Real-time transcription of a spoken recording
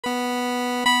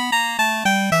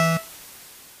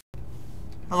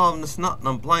Hello, I'm Nutt and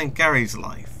I'm playing Garry's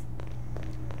life.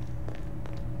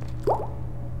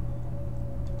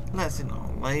 Let's see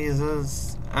now,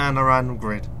 lasers and a random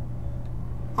grid.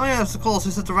 Oh yes, of course,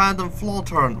 this is the random floor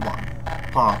turn one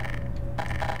part.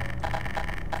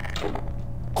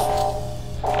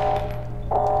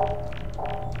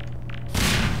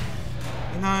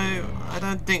 You know, I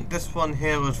don't think this one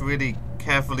here was really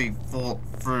carefully thought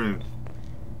through.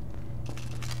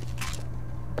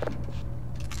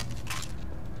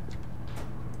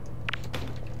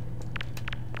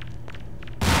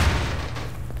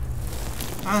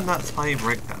 And that's how you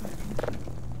break that open.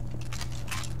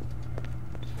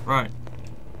 Right.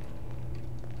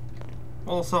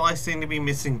 Also, I seem to be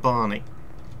missing Barney.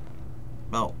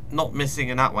 Well, not missing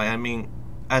in that way, I mean,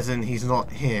 as in he's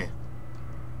not here.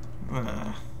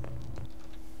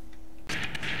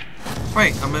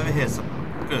 Wait, I'm over here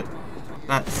somewhere. Good.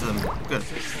 That's, good.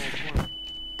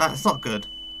 That's not good.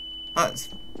 That's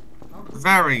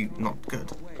very not good.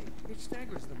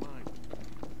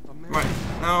 Right,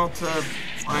 now to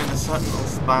find a certain little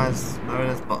spaz known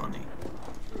as Barney.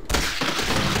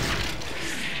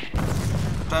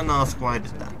 Don't ask why I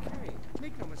did that.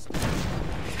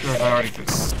 Because I already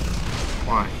forgot.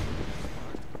 Why?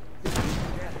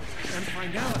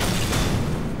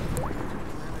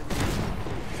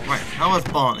 Right, how was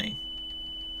Barney?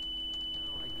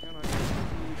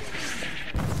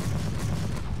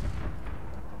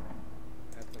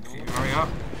 Okay, hurry up.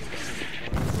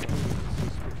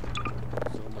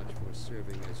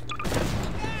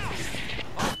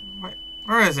 Wait,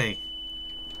 where is he?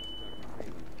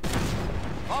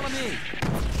 Follow me.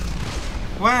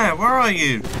 Where? Where are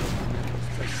you?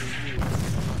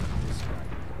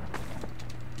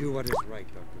 Do what is right,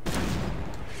 Doctor.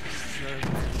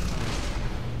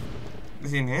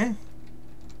 Is he in here?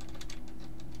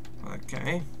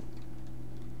 Okay.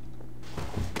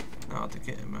 Now to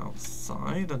get him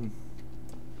outside and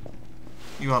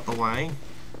you out the way.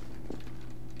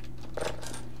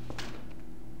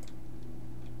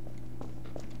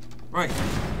 Right.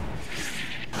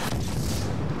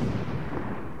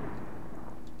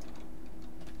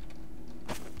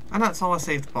 And that's how I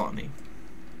saved Barney.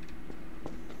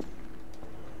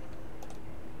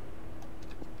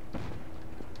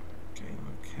 Okay,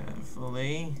 look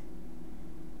carefully.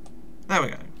 There we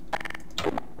go.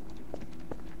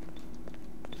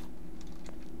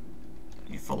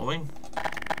 You following?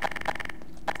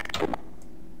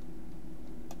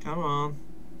 Come on.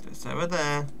 Just over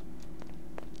there.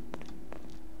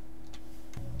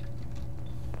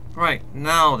 Right,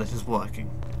 now this is working.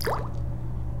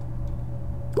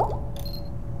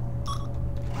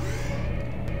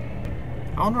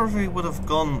 I wonder if he would have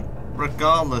gone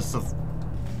regardless of,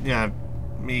 yeah,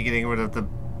 me getting rid of the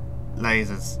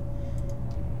lasers.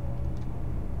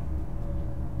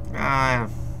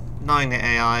 9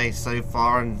 AI so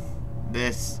far and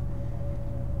this.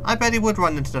 I bet he would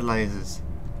run into the lasers.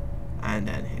 And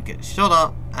then he'd get shot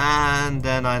up and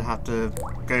then I'd have to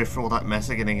go through all that mess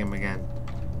of getting him again.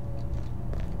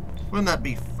 Wouldn't that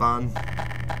be fun?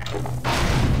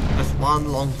 Just one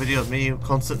long video of me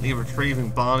constantly retrieving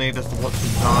Barney just to watch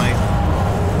him die.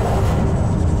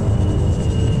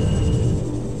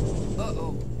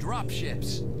 Uh-oh,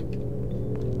 dropships.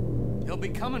 He'll be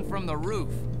coming from the roof.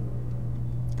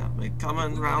 They'll be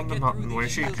coming round the mountain where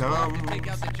she comes. Take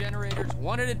out the generators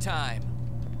one at a time.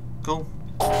 Cool.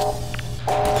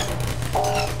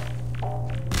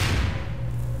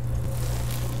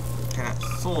 Okay, that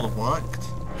sort of worked.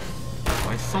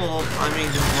 By sort of, I mean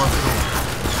didn't work at all.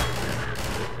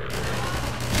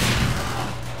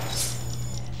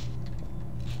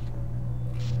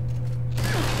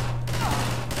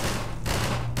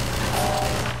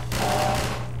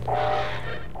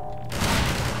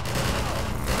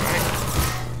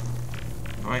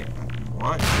 Right,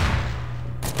 what?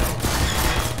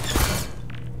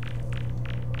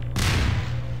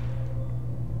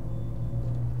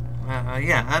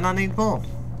 Yeah, and I need more.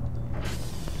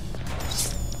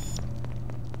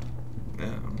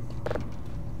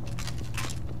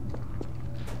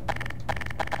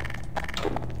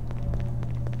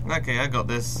 Okay, I got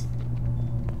this.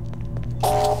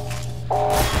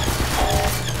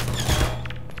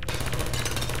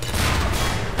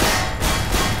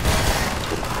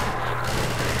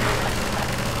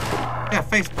 Yeah,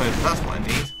 face post, that's what I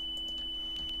need.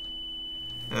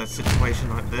 In a situation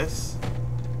like this,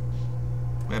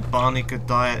 where Barney could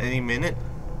die at any minute.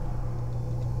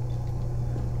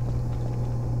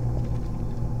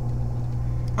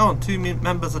 Oh, and 2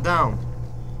 members are down.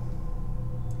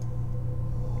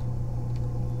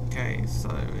 Okay, so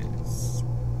it's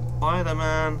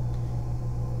Spider-Man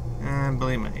and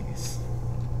Billy Mays.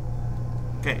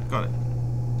 Okay, got it.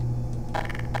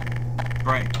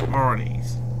 Great, more of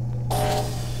these.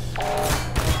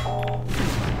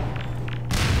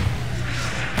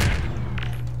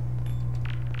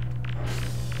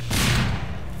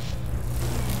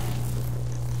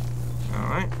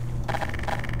 Alright.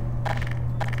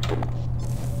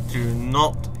 Do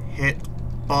not hit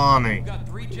Barney. We've got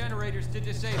 3 generators to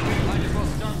disable. Might as well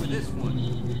start with this one.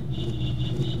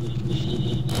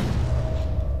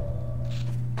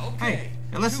 Okay. Hey,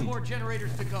 now listen. 2 more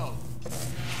generators to go.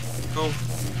 Cool.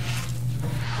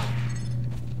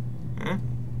 Huh?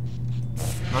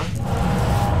 No?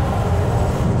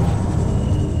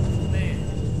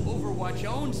 Man, Overwatch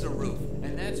owns the roof,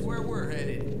 and that's where we're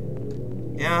headed.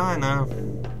 Yeah, I know.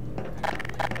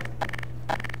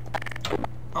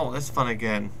 Oh, that's fun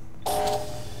again.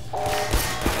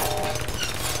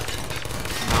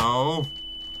 No.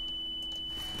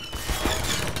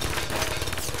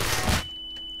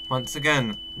 Once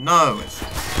again, no. It's,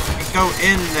 you go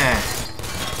in there.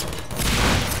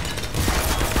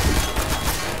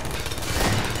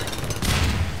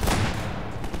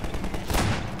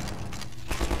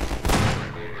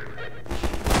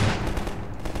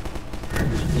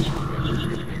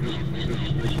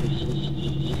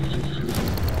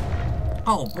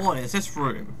 Oh boy, is this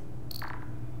room?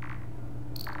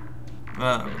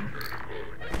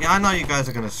 Yeah, I know you guys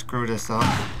are gonna screw this up.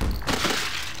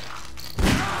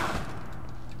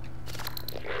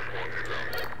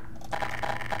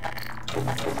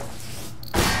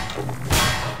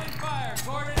 Fire,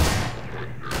 Gordon!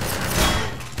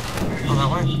 Oh, that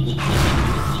way?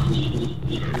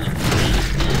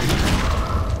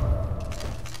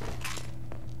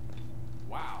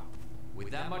 Wow.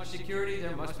 With that much security,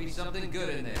 there must be something good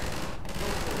in there. Go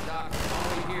for it, Doc.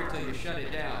 I'll wait here till you shut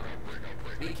it down.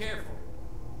 Be careful.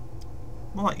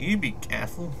 More like you be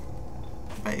careful.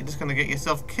 I bet you're just gonna get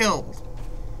yourself killed.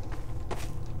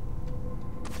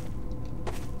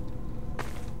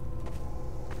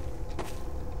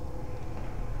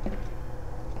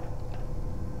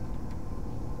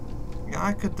 Yeah,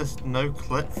 I could just no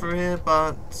clip through here,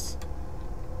 but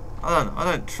I don't know. I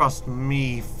don't trust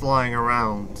me flying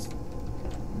around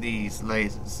these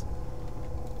lasers.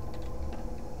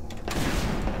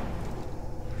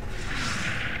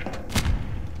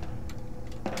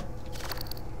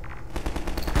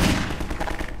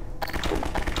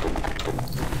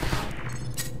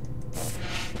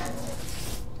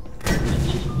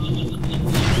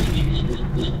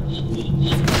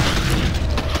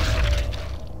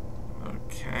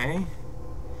 Okay.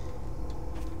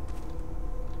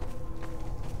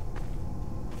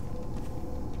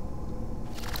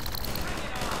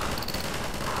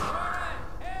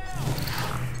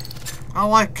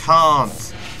 Oh, I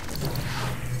can't.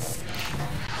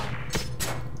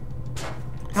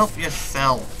 Help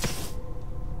yourself.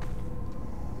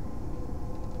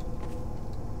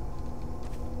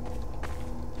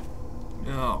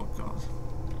 Oh, God.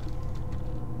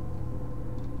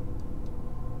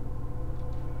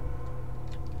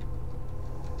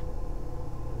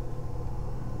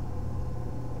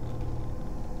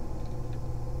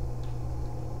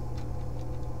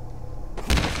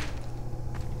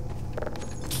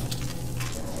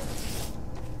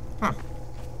 Huh.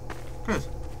 Good.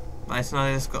 Nice, and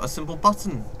I just got a simple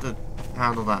button to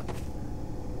handle that.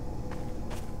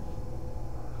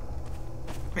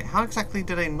 Wait, how exactly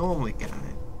do they normally get at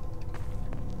it?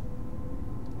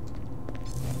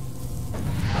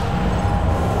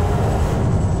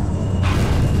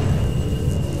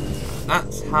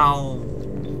 That's how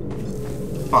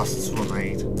busts were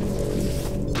made.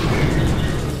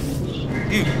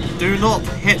 You do not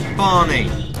hit Barney!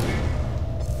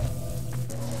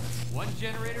 One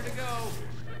generator to go.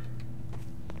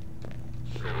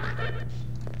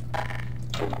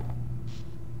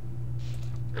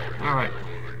 Alright,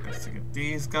 let's get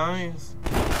these guys.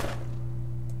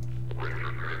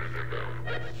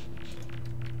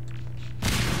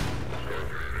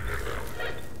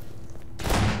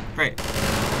 Great.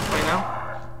 Wait now.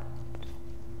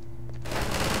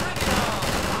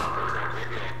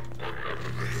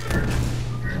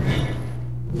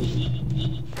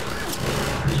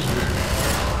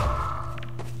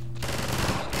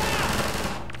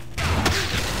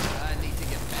 I need to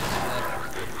get past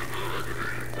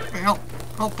Help!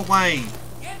 Help away!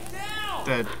 that. Get down!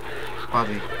 Dead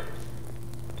buddy.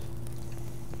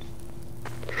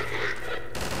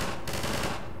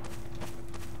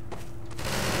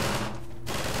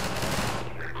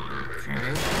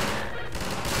 Okay.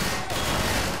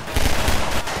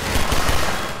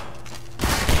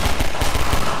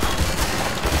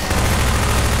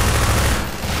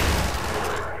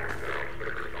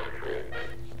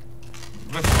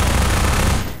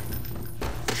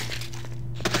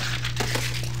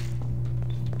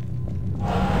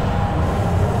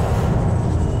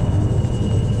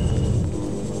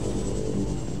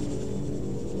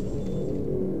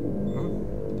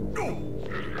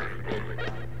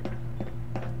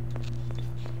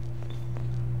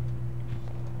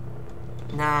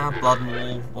 blood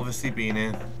will obviously been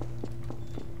here.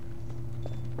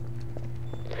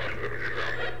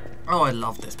 Oh, I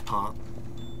love this part.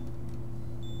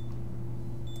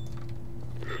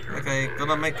 Okay,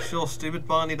 gotta make sure stupid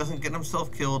Barney doesn't get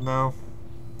himself killed now.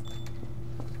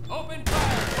 Open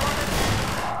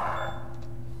fire!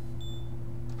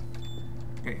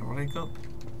 Okay, what do I got?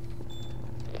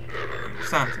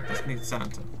 Santa, just need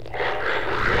Santa.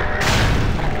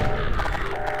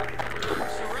 We're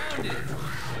surrounded.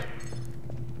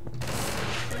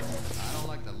 I don't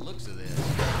like the looks of this.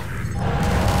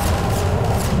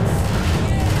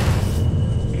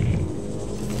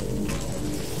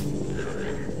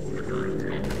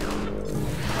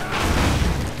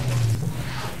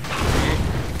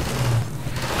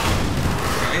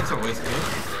 It's always good.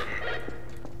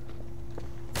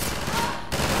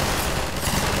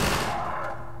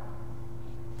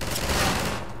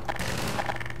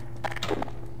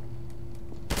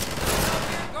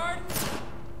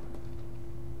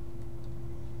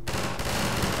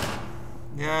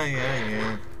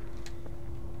 Yeah.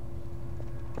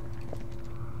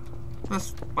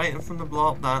 Just waiting for them to blow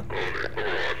up that.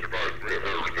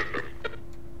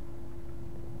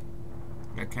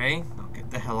 Okay, I'll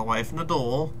get the hell away from the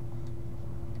door.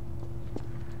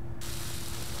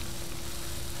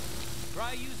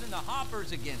 Try using the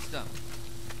hoppers against them.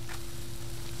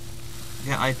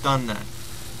 Yeah, I've done that.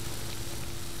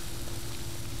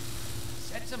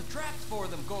 Set some traps for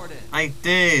them, Gordon. I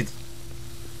did.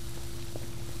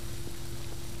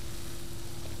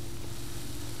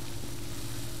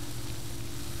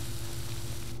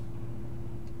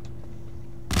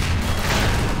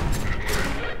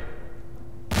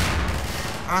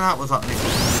 And that was ugly.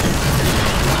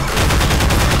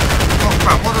 Oh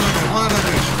crap, what did I do? Why did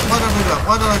I do that?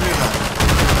 Why did I do that?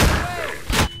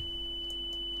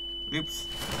 Oops.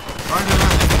 Why did I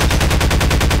do that?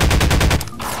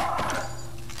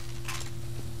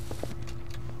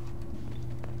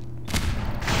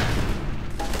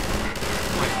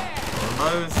 Wait,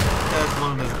 there's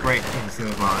one of those great things in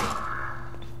the line.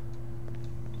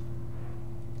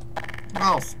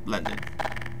 Oh, splendid.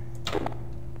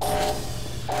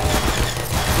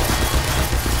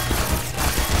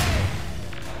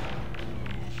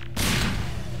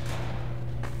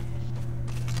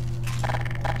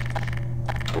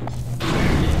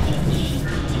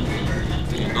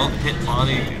 Do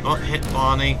not hit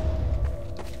Barney.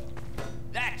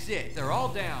 That's it. They're all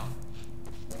down.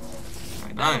 I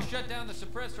know. That'll shut down the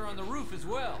suppressor on the roof as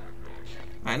well.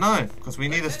 I know, because we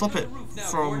need to stop it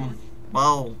from,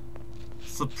 well,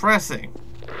 suppressing.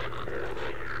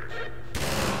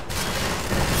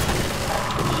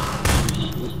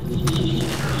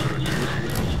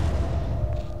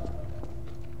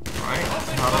 Right,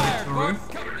 how do I get to the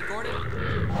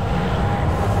roof?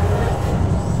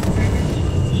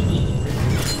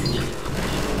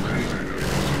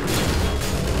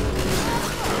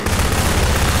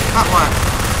 That one.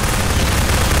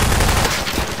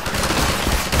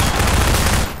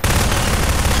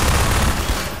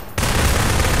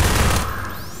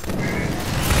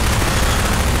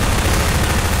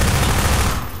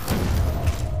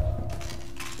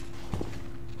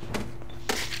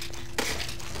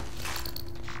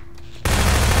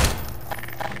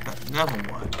 That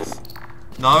never works.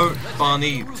 No,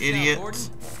 Barney, you idiot.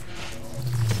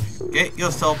 Get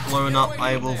yourself blown up,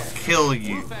 I will kill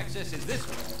you.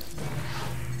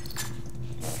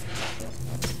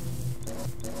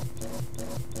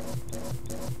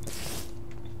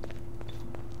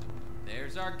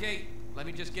 There's our gate. Let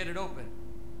me just get it open.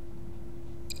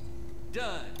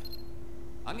 Done.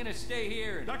 I'm gonna stay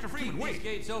here and Dr. Freeman, keep wait. these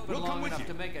gates open We'll come long with enough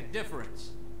you. to make a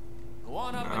difference. Go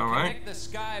on up and All right. connect the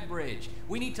sky bridge.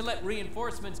 We need to let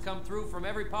reinforcements come through from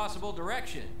every possible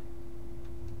direction.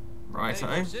 Right, If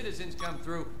any more citizens come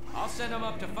through, I'll send them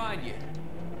up to find you.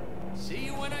 See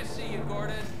you when I see you,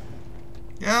 Gordon.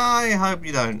 Yeah, I hope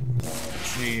you don't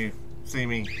see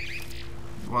me.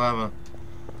 Whatever.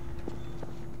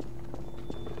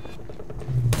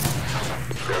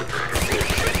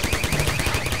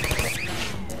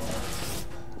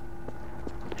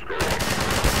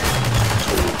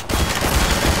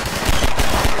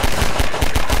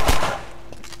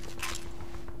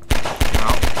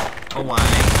 Out. Away.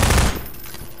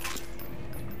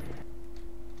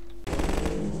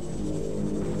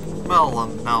 Well,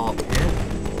 I'm now up here,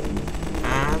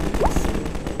 and,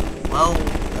 well,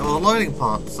 there were loading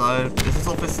parts, so this is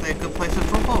obviously a good place to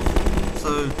drop off.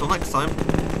 So, till next time,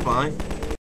 goodbye.